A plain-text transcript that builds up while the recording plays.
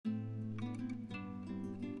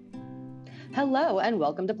Hello and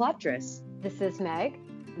welcome to Plottress. This is Meg.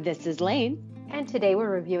 This is Lane. And today we're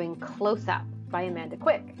reviewing Close Up by Amanda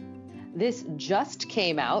Quick. This just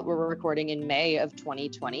came out. We're recording in May of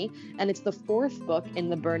 2020, and it's the fourth book in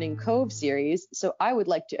the Burning Cove series, so I would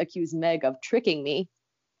like to accuse Meg of tricking me.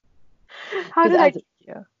 How did I trick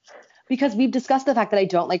you? Because we've discussed the fact that I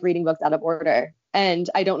don't like reading books out of order, and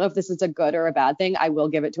I don't know if this is a good or a bad thing. I will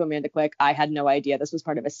give it to Amanda Quick. I had no idea this was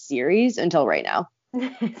part of a series until right now.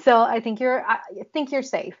 So I think you're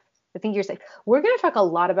safe. I think you're safe. We're going to talk a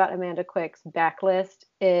lot about Amanda Quick's backlist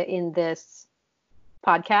in this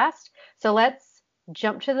podcast. So let's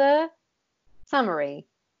jump to the summary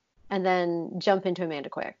and then jump into Amanda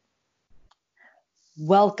Quick.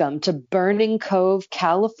 Welcome to Burning Cove,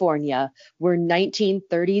 California, where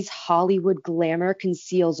 1930s Hollywood glamour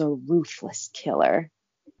conceals a ruthless killer.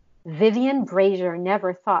 Vivian Brazier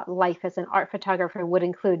never thought life as an art photographer would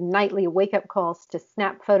include nightly wake-up calls to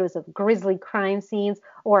snap photos of grisly crime scenes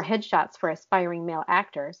or headshots for aspiring male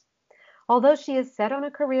actors. Although she is set on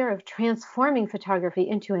a career of transforming photography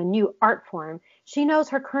into a new art form, she knows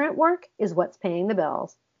her current work is what's paying the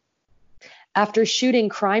bills. After shooting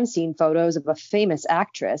crime scene photos of a famous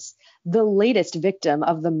actress, the latest victim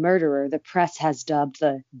of the murderer the press has dubbed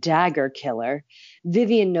the Dagger Killer,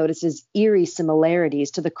 Vivian notices eerie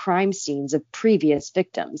similarities to the crime scenes of previous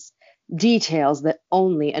victims, details that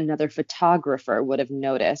only another photographer would have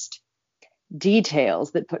noticed.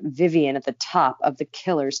 Details that put Vivian at the top of the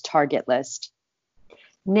killer's target list.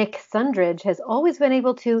 Nick Sundridge has always been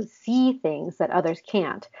able to see things that others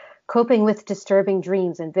can't, coping with disturbing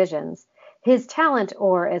dreams and visions. His talent,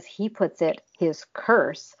 or as he puts it, his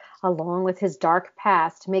curse, along with his dark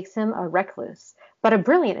past, makes him a recluse, but a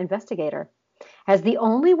brilliant investigator. As the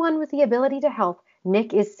only one with the ability to help,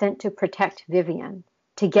 Nick is sent to protect Vivian.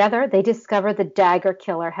 Together, they discover the Dagger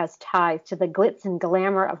Killer has ties to the glitz and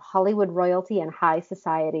glamour of Hollywood royalty and high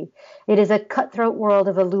society. It is a cutthroat world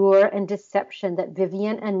of allure and deception that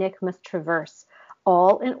Vivian and Nick must traverse,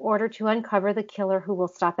 all in order to uncover the killer who will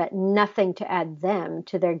stop at nothing to add them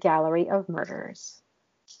to their gallery of murderers.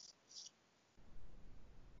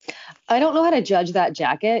 I don't know how to judge that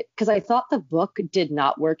jacket because I thought the book did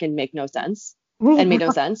not work and make no sense. And made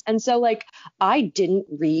no sense. And so, I didn't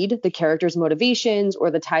read the characters' motivations or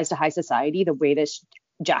the ties to high society the way this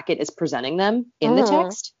jacket is presenting them in the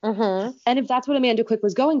text. Mm-hmm. And if that's what Amanda Quick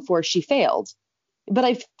was going for, she failed. But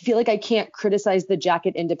I feel like I can't criticize the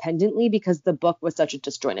jacket independently because the book was such a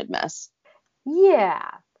disjointed mess. Yeah.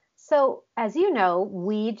 So, as you know,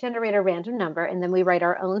 we generate a random number and then we write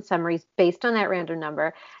our own summaries based on that random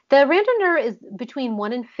number. The random number is between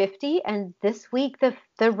 1 and 50, and this week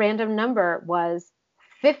the random number was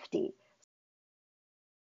 50.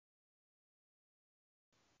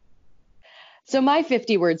 So my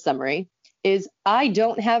 50-word summary is I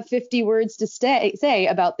don't have 50 words to say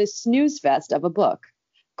about this snooze fest of a book.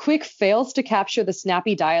 Quick fails to capture the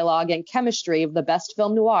snappy dialogue and chemistry of the best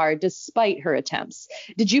film noir despite her attempts.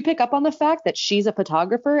 Did you pick up on the fact that she's a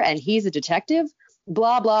photographer and he's a detective?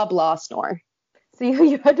 Blah, blah, blah, snore. So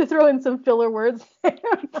you had to throw in some filler words there.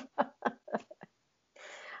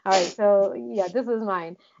 All right, so yeah, this is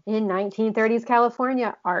mine. In 1930s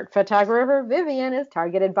California, art photographer Vivian is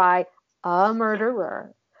targeted by a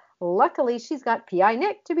murderer. Luckily, she's got P.I.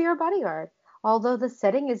 Nick to be her bodyguard. Although the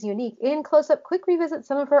setting is unique, in Close Up, Quick revisits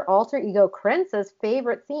some of her alter ego Krentz's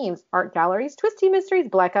favorite themes: art galleries, twisty mysteries,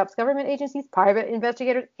 black ops, government agencies, private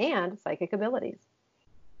investigators, and psychic abilities.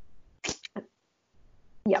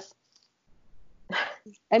 Yep.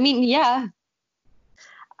 I mean, yeah.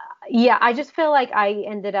 Yeah, I just feel like I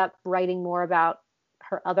ended up writing more about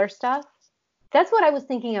her other stuff. That's what I was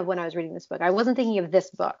thinking of when I was reading this book. I wasn't thinking of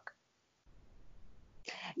this book.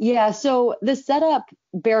 Yeah, so the setup,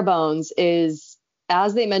 bare bones, is,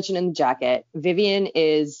 as they mention in the jacket, Vivian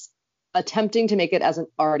is attempting to make it as an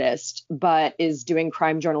artist, but is doing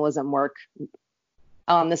crime journalism work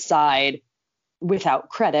on the side without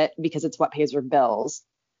credit because it's what pays her bills.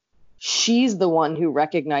 She's the one who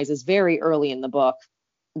recognizes very early in the book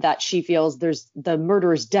that she feels the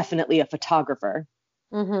murderer is definitely a photographer.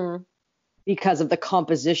 Mm-hmm. Because of the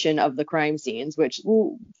composition of the crime scenes, which,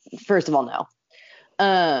 first of all, no.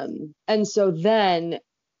 And so then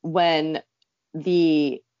when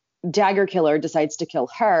the Dagger Killer decides to kill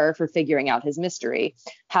her for figuring out his mystery,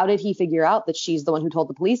 how did he figure out that she's the one who told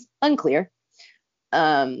the police? Unclear.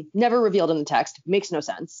 Never revealed in the text. Makes no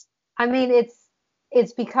sense. I mean,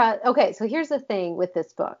 it's because, okay, so here's the thing with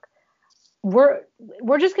this book. We're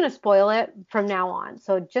just going to spoil it from now on.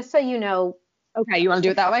 So just so you know. Okay, you want to do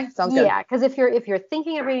it that way? Sounds good. Yeah, because if you're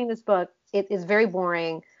thinking of reading this book, it is very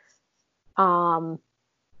boring.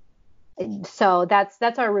 So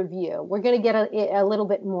that's our review. We're going to get a little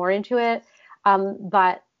bit more into it,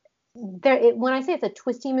 but when I say it's a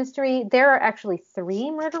twisty mystery, there are actually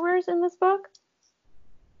 3 murderers in this book.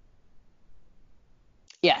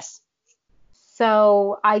 Yes.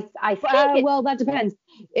 So I think well, that depends.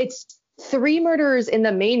 It's 3 murderers in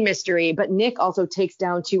the main mystery, but Nick also takes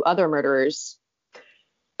down 2 other murderers,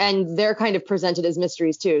 and they're kind of presented as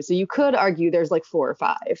mysteries too. So you could argue there's like 4 or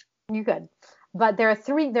 5. You could, but there are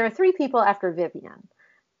 3 people after Vivian,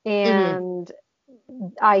 and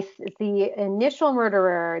the initial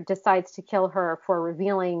murderer decides to kill her for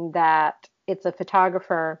revealing that it's a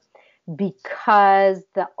photographer, because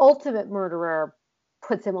the ultimate murderer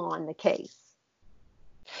puts him on the case.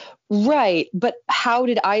 Right. But how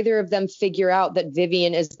did either of them figure out that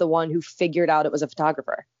Vivian is the one who figured out it was a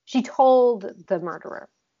photographer? She told the murderer.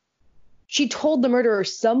 She told the murderer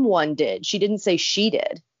someone did. She didn't say she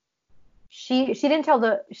did. She didn't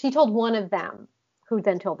tell she told one of them, who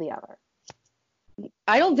then told the other.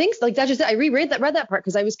 I don't think so. Like, that's just, I read that part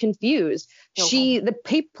because I was confused. Okay. The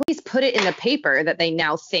police put it in the paper that they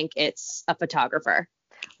now think it's a photographer.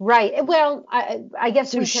 Right. Well, I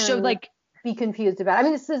guess we can show, like, be confused about it. I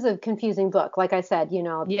mean, this is a confusing book. Like I said,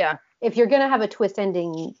 Yeah. If you're going to have a twist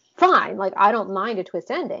ending, fine. Like, I don't mind a twist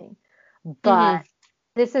ending. But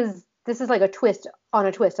this is like a twist on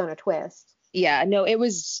a twist on a twist. Yeah, no, it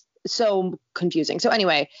was so confusing. So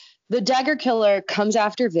anyway, the dagger killer comes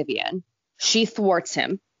after Vivian. She thwarts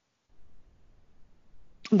him.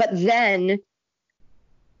 But then,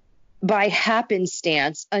 by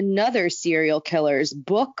happenstance, another serial killer's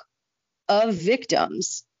book of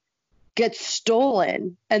victims gets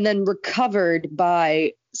stolen and then recovered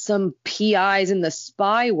by some PIs in the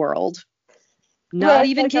spy world. Not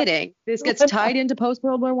even kidding. This gets tied into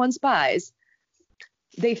post-World War I spies.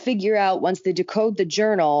 They figure out, once they decode the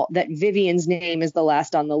journal, that Vivian's name is the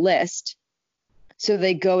last on the list. So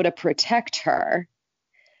they go to protect her.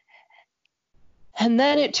 And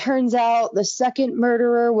then it turns out the second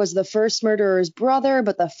murderer was the first murderer's brother,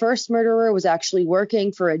 but the first murderer was actually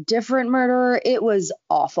working for a different murderer. It was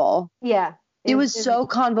awful. Yeah. It was so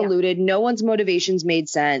convoluted. Yeah. No one's motivations made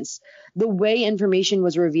sense. The way information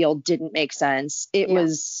was revealed didn't make sense. It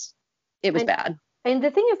was bad. And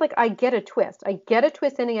the thing is, like, I get a twist. I get a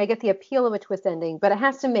twist ending. I get the appeal of a twist ending, but it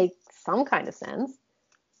has to make some kind of sense.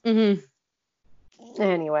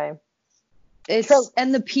 Anyway.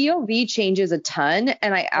 And the POV changes a ton,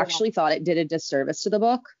 and I actually thought it did a disservice to the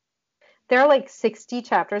book. There are like 60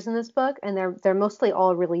 chapters in this book, and they're mostly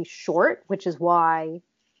all really short, which is why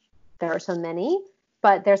there are so many.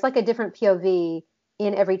 But there's like a different POV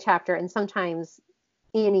in every chapter, and sometimes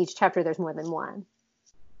in each chapter there's more than one.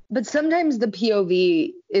 But sometimes the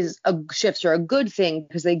POV shifts are a good thing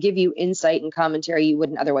because they give you insight and commentary you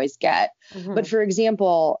wouldn't otherwise get. But for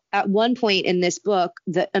example, at one point in this book,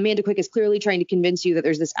 Amanda Quick is clearly trying to convince you that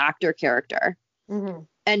there's this actor character.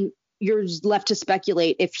 And you're left to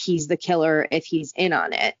speculate if he's the killer, if he's in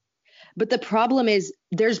on it. But the problem is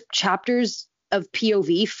there's chapters of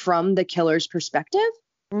POV from the killer's perspective.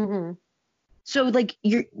 So, like,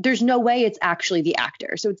 there's no way it's actually the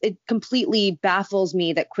actor. So it completely baffles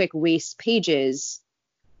me that Quick wastes pages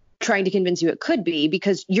trying to convince you it could be,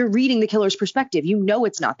 because you're reading the killer's perspective. You know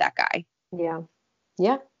it's not that guy. Yeah.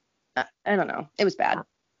 I don't know. It was bad.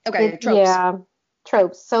 Okay, tropes. Yeah,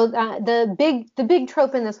 tropes. So the big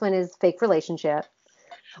trope in this one is fake relationship.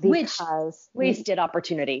 Which wasted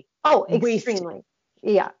opportunity. Oh, extremely.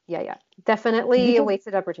 Yeah. Definitely a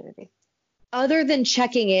wasted opportunity. Other than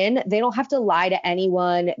checking in, they don't have to lie to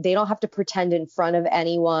anyone. They don't have to pretend in front of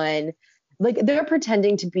anyone. Like, they're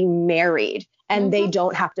pretending to be married, and they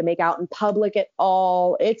don't have to make out in public at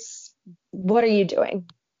all. What are you doing?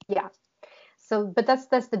 Yeah. So, but that's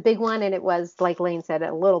the big one, and it was, like Lane said,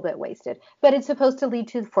 a little bit wasted. But it's supposed to lead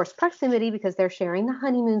to forced proximity because they're sharing the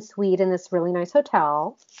honeymoon suite in this really nice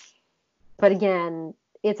hotel. But again,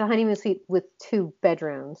 it's a honeymoon suite with 2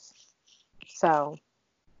 bedrooms. So...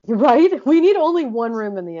 Right? We need only 1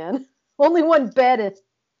 room in the inn. Only 1 bed.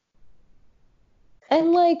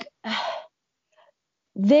 And, like,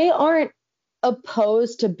 they aren't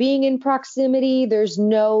opposed to being in proximity. There's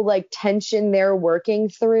no, like, tension they're working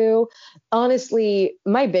through. Honestly,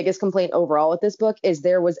 my biggest complaint overall with this book is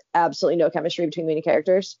there was absolutely no chemistry between the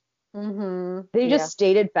characters. They just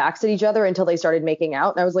stated facts at each other until they started making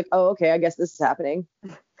out. And I was like, oh, okay, I guess this is happening.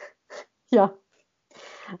 Yeah.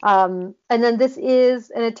 And then this is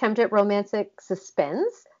an attempt at romantic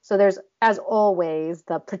suspense. So there's, as always,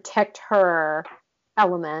 the protect her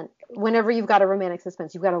element. Whenever you've got a romantic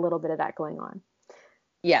suspense, you've got a little bit of that going on.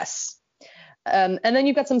 Yes. And then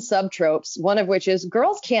you've got some subtropes, one of which is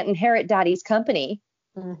girls can't inherit daddy's company.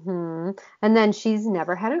 And then she's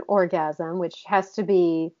never had an orgasm, which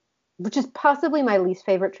is possibly my least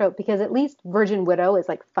favorite trope because at least Virgin Widow is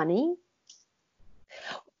like funny.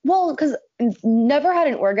 Well, because never had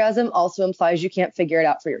an orgasm also implies you can't figure it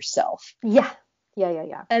out for yourself. Yeah.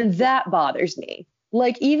 Yeah. And that bothers me.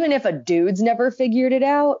 Like, even if a dude's never figured it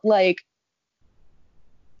out, like,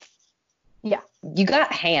 yeah, you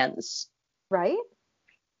got hands. Right?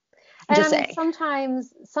 And Just I mean, saying.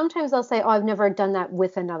 sometimes I'll say, oh, I've never done that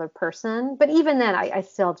with another person. But even then, I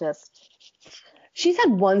still just. She's had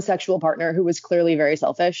one sexual partner who was clearly very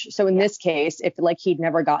selfish. So in this case, if like he'd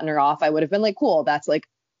never gotten her off, I would have been like, cool, that's like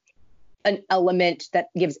an element that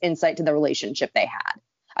gives insight to the relationship they had.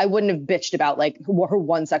 I wouldn't have bitched about like her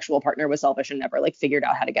one sexual partner was selfish and never like figured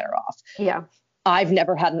out how to get her off. Yeah. I've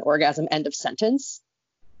never had an orgasm, end of sentence.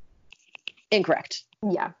 Incorrect.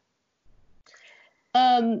 Yeah.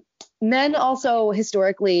 Men also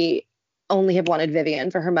historically only have wanted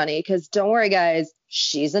Vivian for her money because don't worry, guys,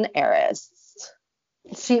 she's an heiress.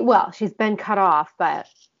 She's been cut off, but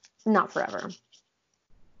not forever.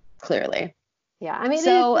 Clearly. Yeah. I mean, this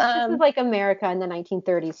is like America in the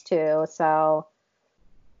 1930s too. So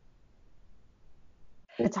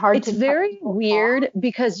it's hard It's very weird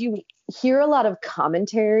because you hear a lot of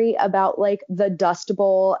commentary about like the Dust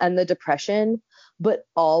Bowl and the Depression, but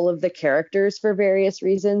all of the characters for various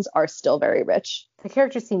reasons are still very rich. The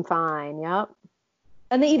characters seem fine. Yep.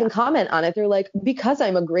 And they even comment on it. They're like, because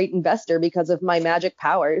I'm a great investor because of my magic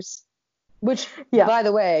powers, which, by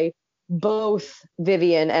the way, both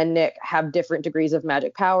Vivian and Nick have different degrees of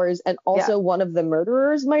magic powers. And also one of the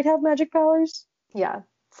murderers might have magic powers. Yeah.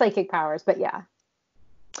 Psychic powers. But yeah.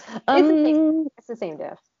 It's the same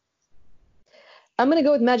diff. I'm going to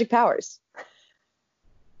go with magic powers.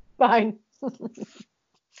 Fine.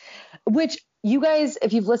 Which you guys,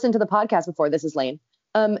 if you've listened to the podcast before, this is Lane,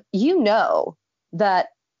 you know that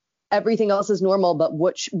everything else is normal, but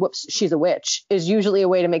whoops, she's a witch is usually a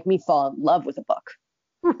way to make me fall in love with a book.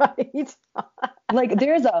 Right. Like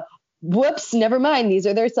there's a whoops, never mind. These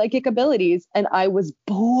are their psychic abilities. And I was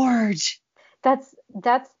bored. That's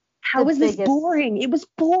how was this boring? It was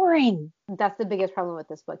boring. That's the biggest problem with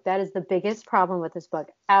this book. That is the biggest problem with this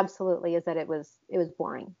book. Absolutely, is that it was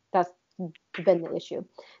boring. That's been the issue.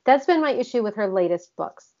 That's been my issue with her latest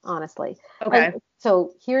books, honestly. Okay.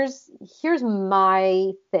 So here's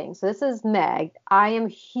my thing. So this is Meg. I am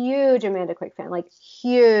huge Amanda Quick fan, like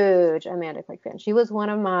huge Amanda Quick fan. She was one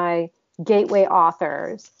of my gateway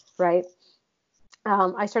authors, right?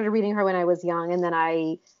 I started reading her when I was young, and then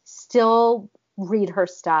I still read her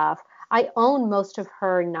stuff. I own most of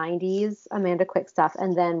her 90s Amanda Quick stuff.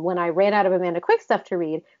 And then when I ran out of Amanda Quick stuff to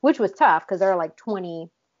read, which was tough because there are like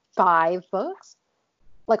 25 books,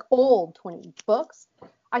 like old 20 books,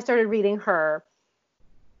 I started reading her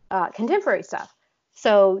contemporary stuff.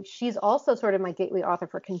 So she's also sort of my gateway author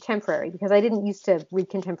for contemporary because I didn't used to read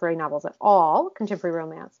contemporary novels at all, contemporary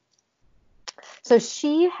romance. So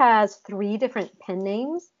she has 3 different pen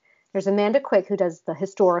names. There's Amanda Quick, who does the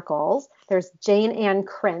historicals. There's Jane Ann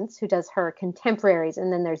Krentz, who does her contemporaries.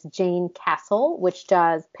 And then there's Jane Castle, which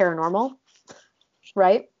does paranormal,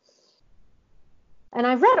 right? And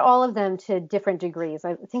I've read all of them to different degrees.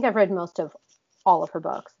 I think I've read most of all of her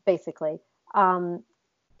books, basically. And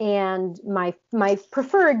my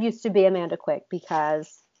preferred used to be Amanda Quick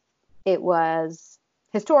because it was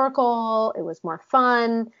historical, it was more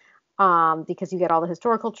fun. Because you get all the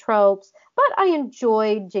historical tropes, but I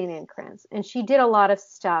enjoyed Jane Ann Krentz, and she did a lot of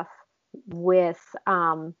stuff with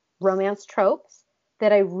romance tropes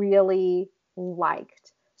that I really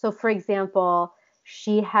liked. So, for example,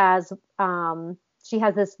 she has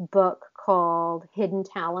this book called Hidden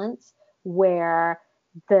Talents, where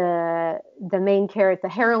the main character,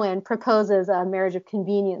 the heroine, proposes a marriage of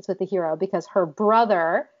convenience with the hero because her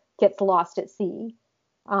brother gets lost at sea,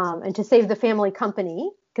 and to save the family company.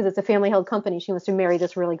 Because it's a family-held company, she wants to marry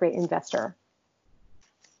this really great investor.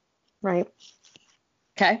 Right?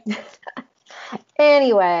 Okay.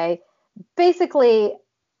 Anyway, basically,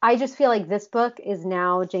 I just feel like this book is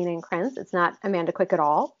now Jane Ann Krentz. It's not Amanda Quick at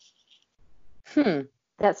all.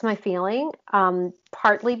 That's my feeling.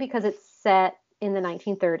 Partly because it's set in the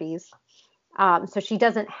 1930s. So she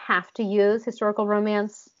doesn't have to use historical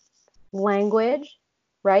romance language,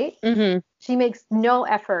 right? Mm-hmm. She makes no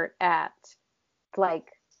effort at, like,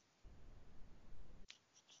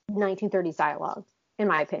 1930s dialogue, in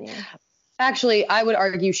my opinion. Actually, I would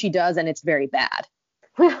argue she does, and it's very bad.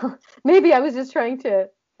 Well, maybe I was just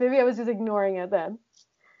ignoring it then.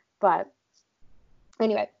 But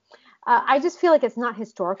anyway, I just feel like it's not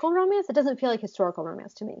historical romance. It doesn't feel like historical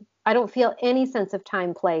romance to me. I don't feel any sense of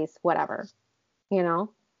time, place, whatever, you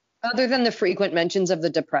know? Other than the frequent mentions of the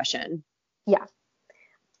depression. Yeah.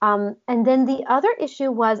 And then the other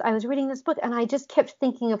issue was I was reading this book and I just kept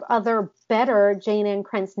thinking of other better Jane Ann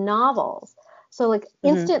Krentz novels. So like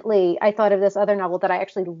instantly I thought of this other novel that I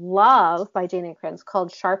actually love by Jane Ann Krentz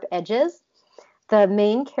called Sharp Edges. The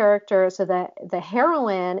main character, so the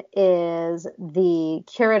heroine is the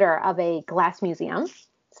curator of a glass museum.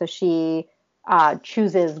 So she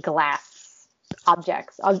chooses glass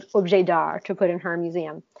objects, objets d'art, to put in her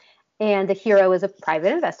museum. And the hero is a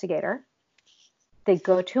private investigator. They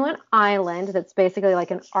go to an island that's basically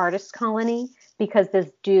like an artist colony because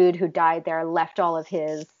this dude who died there left all of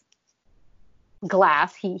his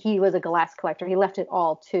glass. He was a glass collector. He left it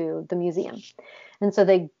all to the museum. And so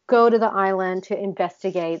they go to the island to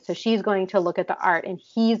investigate. So she's going to look at the art and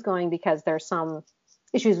he's going because there's some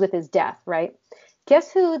issues with his death, right?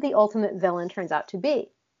 Guess who the ultimate villain turns out to be?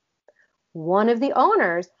 One of the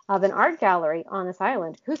owners of an art gallery on this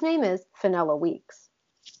island whose name is Fenella Weeks.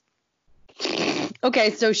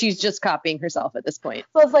 Okay, so she's just copying herself at this point.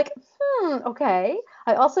 So I was like, okay.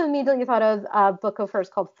 I also immediately thought of a book of hers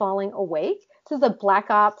called Falling Awake. This is a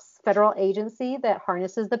Black Ops federal agency that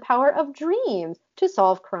harnesses the power of dreams to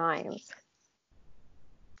solve crimes.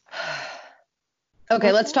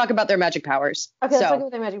 Okay, let's talk about their magic powers. Okay, let's talk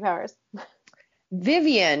about their magic powers.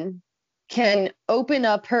 Vivian can open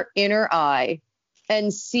up her inner eye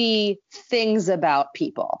and see things about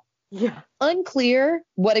people. Yeah. Unclear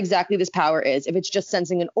what exactly this power is, if it's just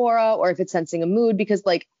sensing an aura or if it's sensing a mood, because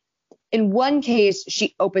like in one case,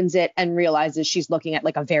 she opens it and realizes she's looking at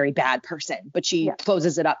like a very bad person, but she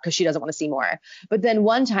closes it up because she doesn't want to see more. But then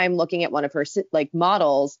one time looking at one of her like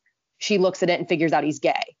models, she looks at it and figures out he's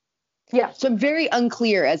gay. Yeah. So I'm very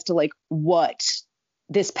unclear as to like what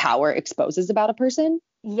this power exposes about a person.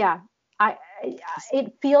 Yeah.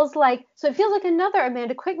 It feels like another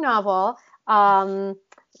Amanda Quick novel.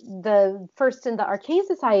 The first in the Arcane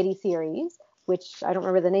Society series, which I don't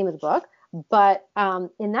remember the name of the book, but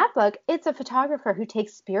in that book, it's a photographer who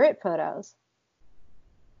takes spirit photos.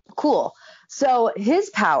 Cool. So his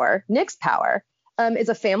power, Nick's power, is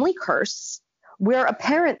a family curse where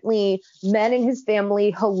apparently men in his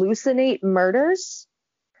family hallucinate murders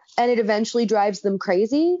and it eventually drives them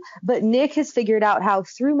crazy. But Nick has figured out how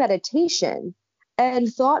through meditation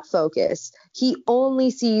and thought focus, he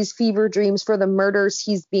only sees fever dreams for the murders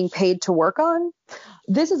he's being paid to work on.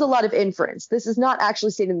 This is a lot of inference. This is not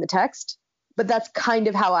actually stated in the text, but that's kind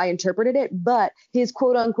of how I interpreted it. But his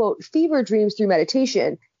quote unquote fever dreams through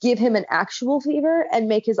meditation give him an actual fever and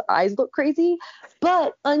make his eyes look crazy,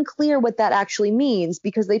 but unclear what that actually means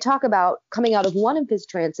because they talk about coming out of one of his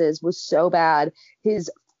trances was so bad,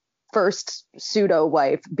 his first pseudo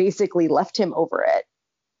wife basically left him over it.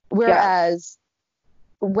 Whereas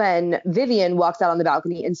when Vivian walks out on the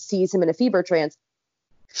balcony and sees him in a fever trance,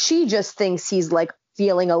 she just thinks he's like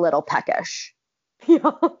feeling a little peckish.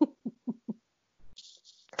 Yeah.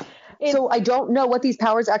 So I don't know what these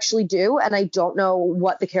powers actually do, and I don't know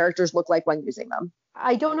what the characters look like when using them.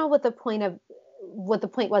 I don't know what the point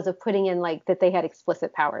was of putting in like that they had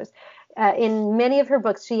explicit powers. In many of her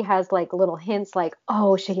books, she has like little hints like,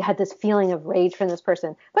 oh, she had this feeling of rage from this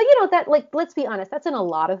person. But you know, that like, let's be honest, that's in a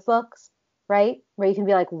lot of books, right? Where you can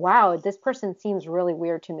be like, wow, this person seems really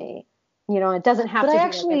weird to me. You know, it doesn't have to be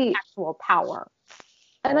like an actual power.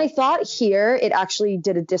 And I thought here it actually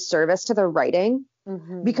did a disservice to the writing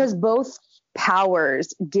because both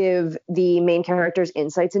powers give the main characters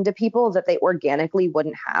insights into people that they organically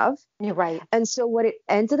wouldn't have. You're right. And so what it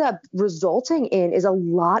ended up resulting in is a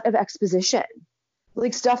lot of exposition,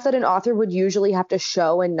 like stuff that an author would usually have to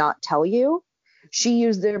show and not tell you. She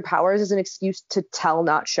used their powers as an excuse to tell,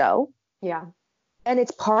 not show. Yeah. And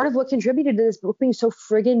it's part of what contributed to this book being so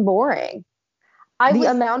friggin' boring.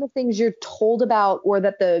 The amount of things you're told about or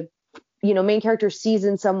that the, you know, main character sees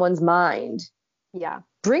in someone's mind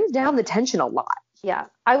brings down the tension a lot. Yeah.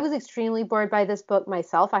 I was extremely bored by this book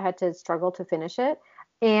myself. I had to struggle to finish it.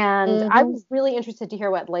 And I was really interested to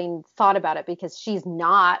hear what Lane thought about it because she's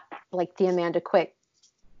not like the Amanda Quick.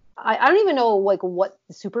 I don't even know like what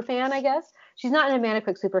super fan, I guess. She's not an Amanda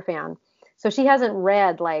Quick super fan. So she hasn't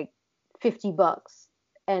read like 50 books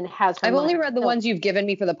and has. I've only read the ones you've given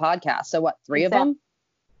me for the podcast. So what, 3 of them?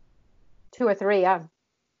 2 or 3, yeah.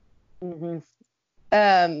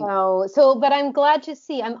 But I'm glad to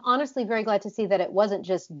see, I'm honestly very glad to see that it wasn't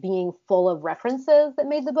just being full of references that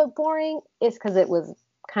made the book boring. It's because it was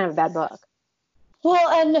kind of a bad book. Well,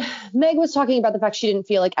 and Meg was talking about the fact she didn't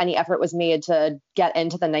feel like any effort was made to get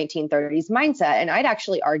into the 1930s mindset. And I'd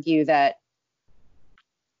actually argue that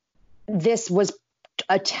this was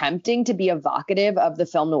attempting to be evocative of the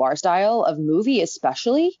film noir style of movie,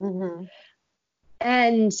 especially.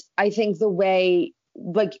 And I think the way,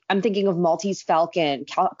 like, I'm thinking of Maltese Falcon,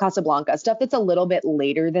 Casablanca, stuff that's a little bit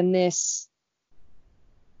later than this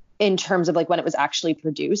in terms of like when it was actually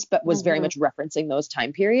produced, but was very much referencing those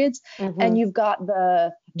time periods. And you've got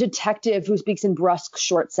the detective who speaks in brusque,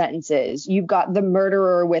 short sentences. You've got the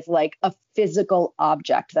murderer with like a physical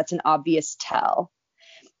object that's an obvious tell.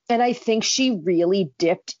 And I think she really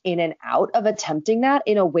dipped in and out of attempting that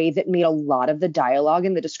in a way that made a lot of the dialogue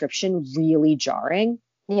and the description really jarring.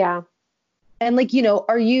 Yeah. And like, you know,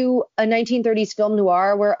 are you a 1930s film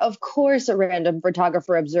noir where of course a random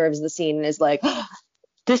photographer observes the scene and is like, oh,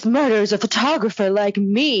 this murders a photographer like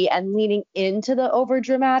me, and leaning into the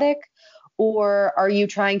overdramatic? Or are you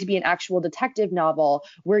trying to be an actual detective novel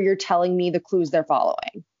where you're telling me the clues they're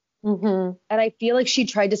following? And I feel like she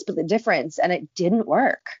tried to split the difference and it didn't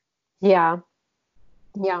work. Yeah.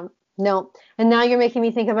 Yeah. No. And now you're making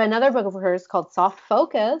me think of another book of hers called Soft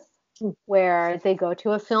Focus, where they go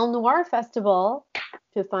to a film noir festival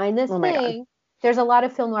to find this thing. God. There's a lot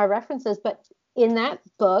of film noir references, but in that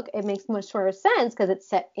book, it makes much more sense because it's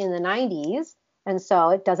set in the 90s. And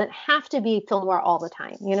so it doesn't have to be film noir all the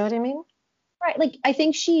time. You know what I mean? Right. Like, I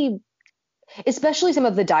think she, especially some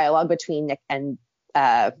of the dialogue between Nick and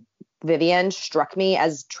Vivian, struck me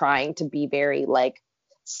as trying to be very like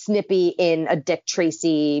snippy in a Dick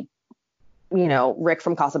Tracy, you know, Rick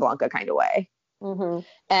from Casablanca kind of way.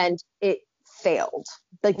 And it failed.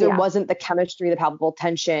 Like, there wasn't the chemistry, the palpable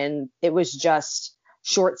tension. It was just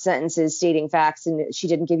short sentences stating facts, and she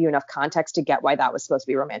didn't give you enough context to get why that was supposed to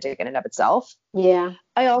be romantic in and of itself. Yeah.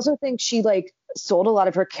 I also think she like sold a lot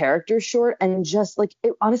of her characters short, and just like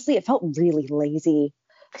honestly, it felt really lazy.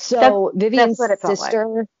 So Vivian's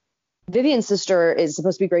sister is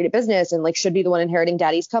supposed to be great at business and like should be the one inheriting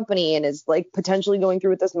daddy's company, and is like potentially going through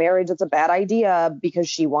with this marriage that's a bad idea because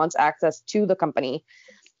she wants access to the company.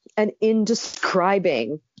 And in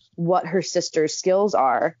describing what her sister's skills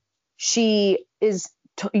are, she is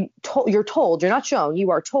you're told, you're not shown, you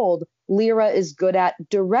are told Lyra is good at,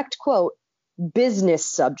 direct quote, business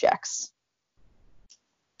subjects.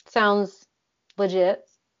 Sounds legit.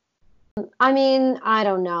 I mean, I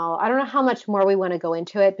don't know how much more we want to go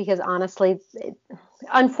into it, because honestly,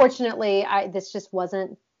 unfortunately, this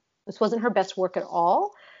wasn't her best work at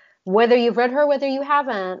all. Whether you've read her, whether you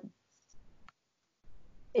haven't,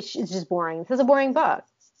 it's just boring. This is a boring book.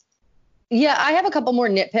 Yeah, I have a couple more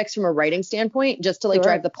nitpicks from a writing standpoint, just to like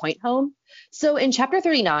drive the point home. So in chapter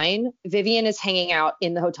 39, Vivian is hanging out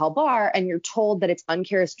in the hotel bar, and you're told that it's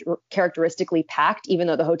uncharacteristically packed, even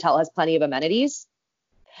though the hotel has plenty of amenities.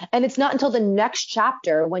 And it's not until the next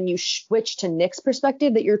chapter, when you switch to Nick's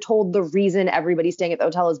perspective, that you're told the reason everybody's staying at the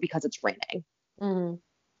hotel is because it's raining.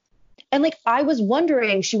 And like, I was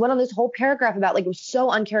wondering, she went on this whole paragraph about like, it was so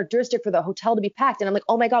uncharacteristic for the hotel to be packed. And I'm like,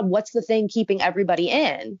 oh my God, what's the thing keeping everybody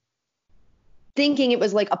in? Thinking it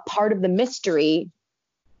was like a part of the mystery.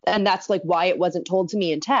 And that's like why it wasn't told to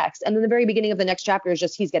me in text. And then the very beginning of the next chapter is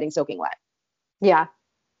just he's getting soaking wet. Yeah.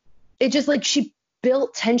 It just like, she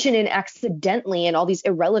built tension in accidentally in all these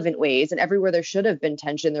irrelevant ways. And everywhere there should have been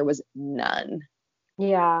tension, there was none.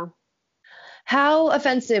 Yeah. How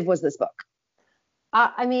offensive was this book?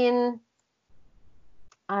 I mean,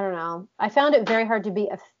 I don't know. I found it very hard to be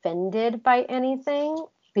offended by anything,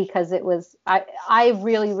 because it was, I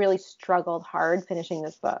really, really struggled hard finishing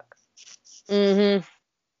this book.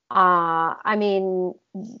 I mean,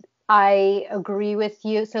 I agree with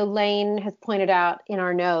you. So Lane has pointed out in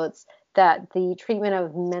our notes that the treatment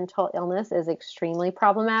of mental illness is extremely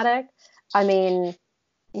problematic. I mean,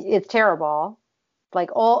 it's terrible.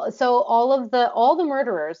 Like all the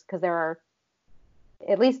murderers, because there are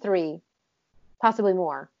at least 3, possibly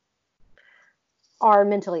more, are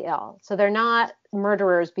mentally ill. So they're not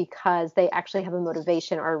murderers because they actually have a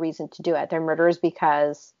motivation or a reason to do it. They're murderers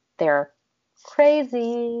because they're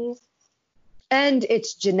crazy. And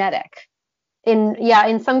it's genetic.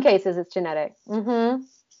 In some cases it's genetic.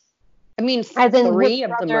 I mean, 3 of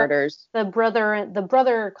the murders. The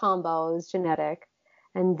brother combo is genetic.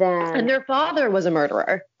 And their father was a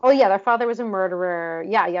murderer. Oh yeah, their father was a murderer.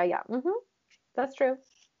 Yeah. That's true.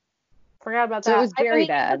 Forgot about that. So it was very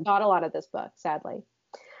bad. Not a lot of this book, sadly.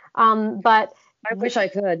 But I wish I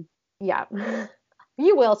could. Yeah,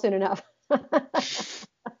 you will soon enough.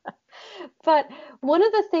 But one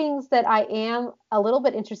of the things that I am a little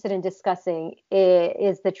bit interested in discussing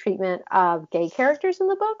is the treatment of gay characters in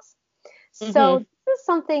the books. So this is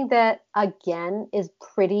something that, again, is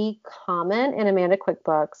pretty common in Amanda Quick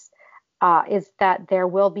books, is that there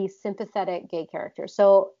will be sympathetic gay characters.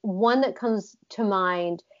 So one that comes to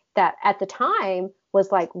mind that at the time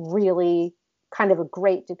was like really kind of a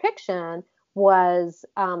great depiction was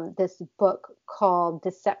this book called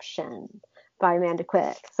Deception by Amanda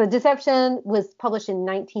Quick. So Deception was published in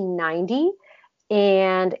 1990,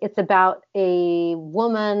 and it's about a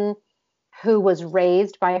woman who was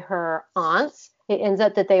raised by her aunts. It ends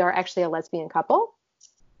up that they are actually a lesbian couple.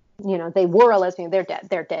 You know, they were a lesbian. They're dead.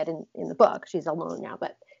 They're dead in the book. She's alone now,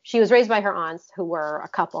 but she was raised by her aunts who were a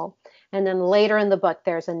couple. And then later in the book,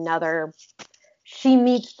 there's another. She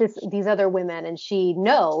meets these other women, and she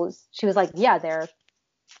knows. She was like, yeah, they're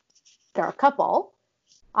a couple,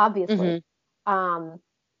 obviously. And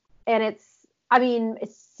it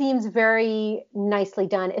seems very nicely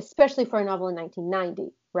done, especially for a novel in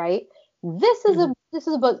 1990, right? This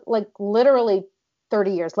is a book like literally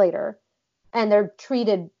 30 years later, and they're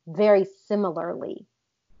treated very similarly,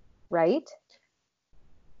 right?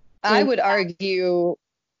 I would argue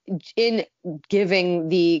in giving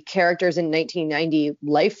the characters in 1990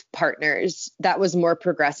 life partners, that was more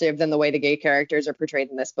progressive than the way the gay characters are portrayed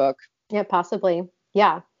in this book. Yeah, possibly.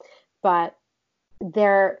 Yeah. But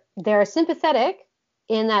they're sympathetic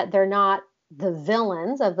in that they're not the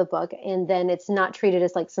villains of the book, and then it's not treated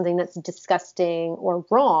as like something that's disgusting or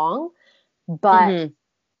wrong, but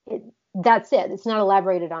that's it. It's not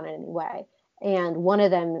elaborated on in any way. And one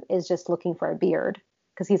of them is just looking for a beard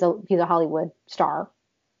because he's a Hollywood star.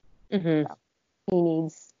 So he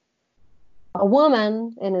needs a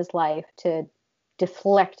woman in his life to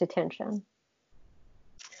deflect attention.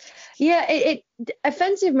 Yeah, it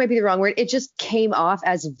offensive might be the wrong word. It just came off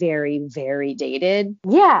as very, very dated.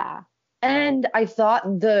 Yeah. And I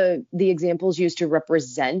thought the examples used to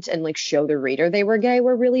represent and like show the reader they were gay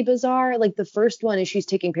were really bizarre. Like the first one is she's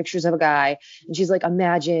taking pictures of a guy and she's like,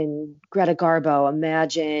 imagine Greta Garbo,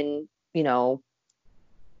 imagine, you know,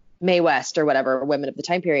 Mae West or whatever, women of the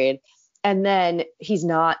time period. And then he's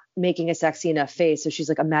not making a sexy enough face. So she's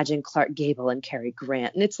like, imagine Clark Gable and Cary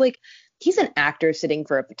Grant. And it's like, he's an actor sitting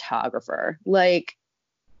for a photographer. Like,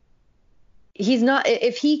 he's not,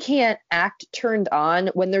 if he can't act turned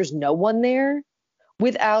on when there's no one there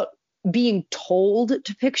without being told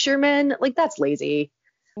to picture men, like, that's lazy.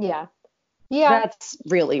 Yeah. Yeah. That's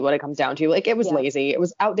really what it comes down to. Like, it was lazy. It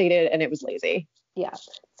was outdated and it was lazy. Yeah.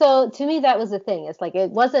 So to me, that was the thing. It's like,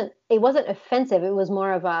 it wasn't offensive. It was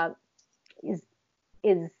more of a,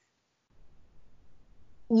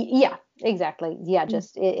 yeah, exactly. Yeah.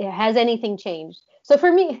 Just, it has anything changed? So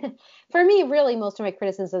for me, really, most of my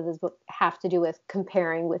criticisms of this book have to do with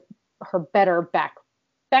comparing with her better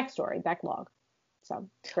backlog. So,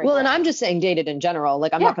 well, and I'm just saying dated in general.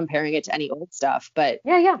 Like, I'm not comparing it to any old stuff, but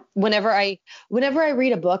whenever I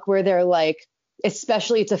read a book where they're like,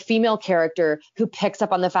 especially it's a female character who picks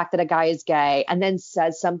up on the fact that a guy is gay and then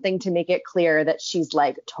says something to make it clear that she's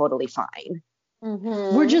like totally fine.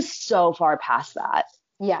 We're just so far past that.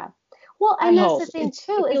 Yeah. Well, and that's the thing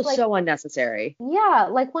too. It feels like, so unnecessary. Yeah.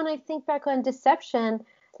 Like when I think back on Deception,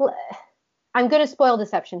 I'm going to spoil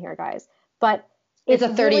Deception here, guys, but it's a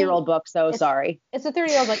 30-year-old book. So sorry. It's a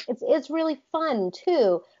 30-year-old book. It's really fun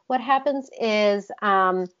too. What happens is,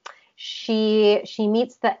 she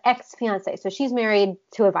meets the ex-fiance. So she's married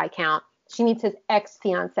to a Viscount. She meets his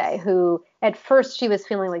ex-fiance, who at first she was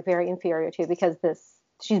feeling like very inferior to, because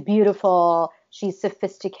she's beautiful, she's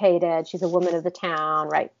sophisticated, she's a woman of the town,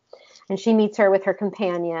 right? And she meets her with her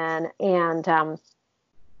companion, and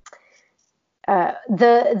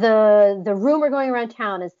the rumor going around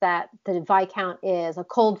town is that the Viscount is a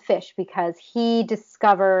cold fish because he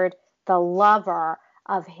discovered the lover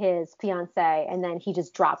of his fiance, and then he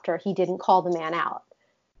just dropped her. He didn't call the man out.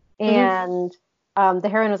 And the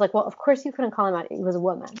heroine was like, well, of course you couldn't call him out. It was a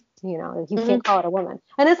woman, you know, you can't call it a woman.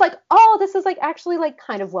 And it's like, oh, this is like actually like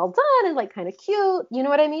kind of well done and like kind of cute. You know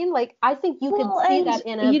what I mean? Like, I think you could see that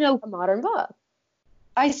in a modern book.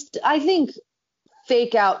 I think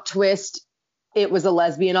fake out twist, it was a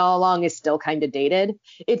lesbian all along, is still kind of dated.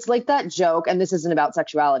 It's like that joke, and this isn't about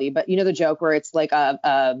sexuality, but you know the joke where it's like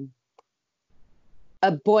a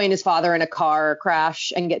boy and his father in a car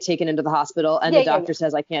crash and get taken into the hospital, and the doctor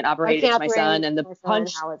says, I can't operate, it's my son. And the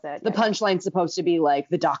punchline's supposed to be like,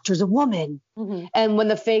 the doctor's a woman. And when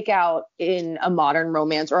the fake out in a modern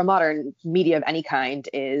romance or a modern media of any kind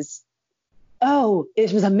is, oh,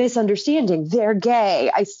 it was a misunderstanding, they're gay,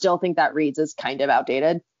 I still think that reads as kind of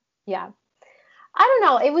outdated. Yeah. I don't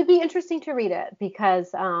know. It would be interesting to read it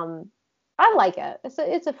because I like it.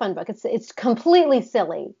 It's a fun book. It's completely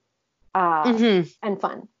silly. And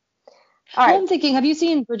fun. All right. I'm thinking, have you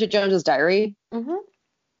seen Bridget Jones's Diary?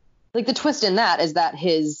 Like the twist in that is that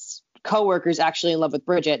his coworker's actually in love with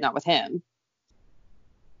Bridget, not with him.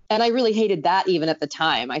 And I really hated that even at the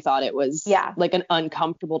time. I thought it was like an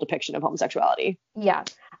uncomfortable depiction of homosexuality. Yeah.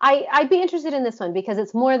 I'd be interested in this one because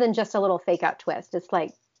it's more than just a little fake out twist. It's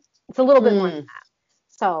like, it's a little bit more than that.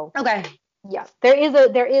 So, okay. Yeah,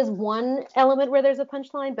 there is one element where there's a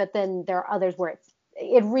punchline, but then there are others where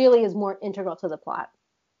it really is more integral to the plot.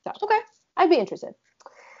 So, okay. I'd be interested.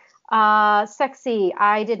 Sexy.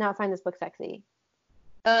 I did not find this book sexy.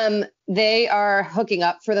 They are hooking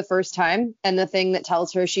up for the first time, and the thing that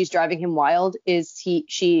tells her she's driving him wild is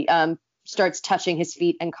she starts touching his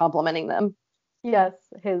feet and complimenting them. Yes,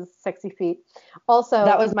 his sexy feet. Also,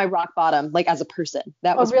 that was my rock bottom, like as a person.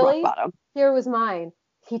 That was really? rock bottom. Here was mine.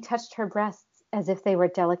 He touched her breasts as if they were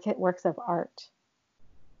delicate works of art.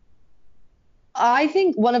 I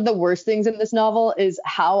think one of the worst things in this novel is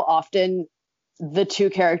how often the two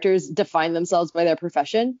characters define themselves by their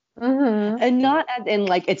profession. Mm-hmm. And not as in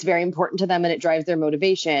like it's very important to them and it drives their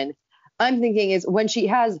motivation. I'm thinking is when she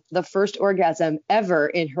has the first orgasm ever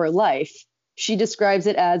in her life, she describes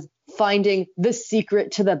it as finding the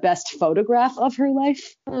secret to the best photograph of her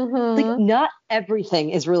life. Mm-hmm. Like not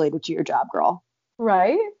everything is related to your job, girl.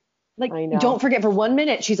 Right? Like, don't forget for 1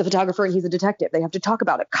 minute, she's a photographer and he's a detective. They have to talk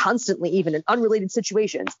about it constantly, even in unrelated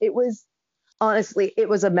situations. It was, honestly, it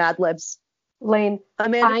was a Mad Libs. Lane,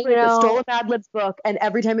 Amanda stole a Mad Libs book, and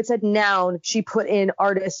every time it said noun, she put in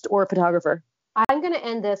artist or photographer. I'm going to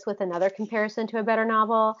end this with another comparison to a better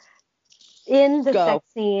novel. In the sex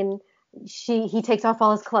scene, he takes off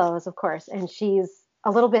all his clothes, of course, and she's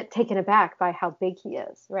a little bit taken aback by how big he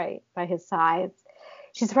is, right? By his size.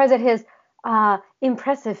 She's surprised at his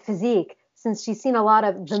impressive physique, since she's seen a lot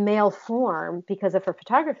of the male form because of her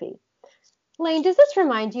photography. Lane, does this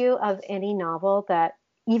remind you of any novel that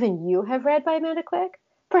even you have read by Amanda Quick?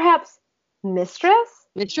 Perhaps Mistress?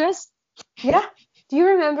 Mistress? Yeah. Do you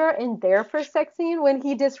remember in their first sex scene when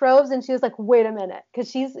he disrobes and she was like, wait a minute, because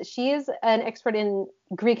she is an expert in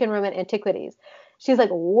Greek and Roman antiquities. She's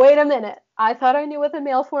like, wait a minute. I thought I knew what the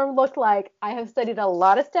male form looked like. I have studied a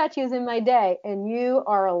lot of statues in my day, and you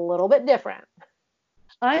are a little bit different.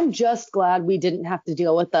 I'm just glad we didn't have to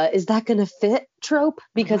deal with the is that going to fit trope,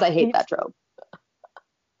 because I hate that trope.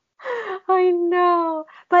 I know.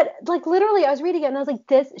 But like literally I was reading it and I was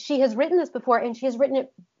like, she has written this before and she has written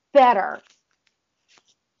it better.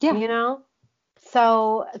 Yeah. You know?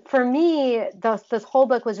 So for me, this whole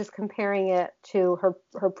book was just comparing it to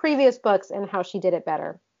her previous books and how she did it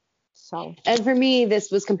better. So. And for me,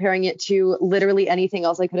 this was comparing it to literally anything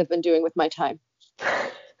else I could have been doing with my time.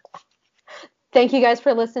 Thank you guys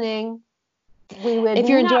for listening. We would if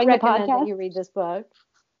you're enjoying the recommend podcast, that you read this book.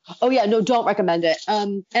 Oh yeah, no, don't recommend it.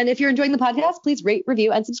 And if you're enjoying the podcast, please rate,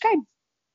 review, and subscribe.